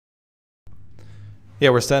Yeah,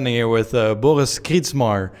 we're standing here with Boris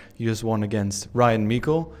Krcmar. You just won against Ryan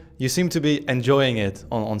Meikle. You seem to be enjoying it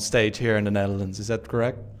on stage here in the Netherlands. Is that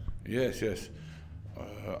correct? Yes, yes.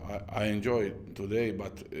 I enjoyed today,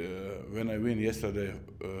 but when I win yesterday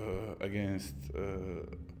against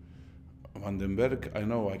Van den Berg, I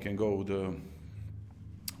know I can go.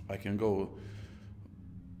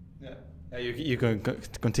 Yeah, you can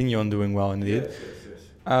continue on doing well indeed. Yes, yes, yes.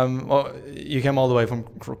 Well, you came all the way from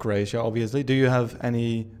Croatia, obviously. Do you have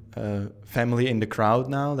any family in the crowd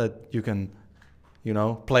now that you can, you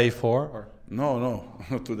know, play for? Or? No,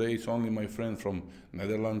 no. Today it's only my friend from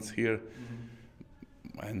Netherlands here,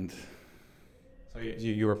 and so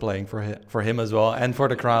you were playing for him as well and for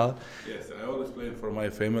the crowd. yes, I always play for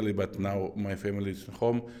my family, but now my family is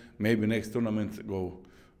home. Maybe next tournament go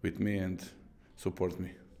with me and support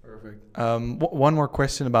me. Perfect. One more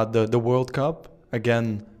question about the World Cup.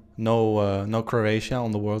 Again, no Croatia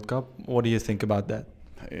on the World Cup. What do you think about that?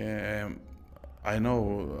 I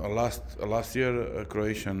know last year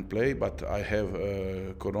Croatian play, but I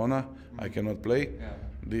have Corona. I cannot play. Yeah.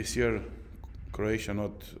 This year Croatia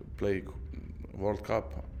not play World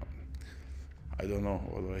Cup. I don't know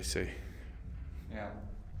what do I say. Yeah.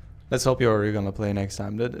 Let's hope you're gonna play next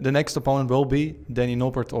time. The next opponent will be Danny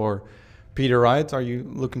Noppert or Peter Wright. Are you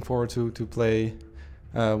looking forward to play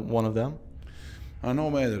one of them?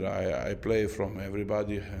 No matter. I play from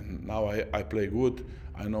everybody, and now I play good.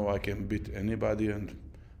 I know I can beat anybody, and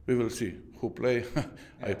we will see who play.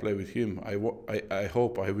 I play with him. I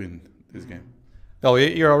hope I win this game. Oh,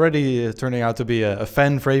 you're already turning out to be a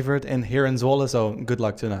fan favorite here in Zwolle, so good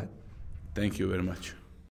luck tonight. Thank you very much.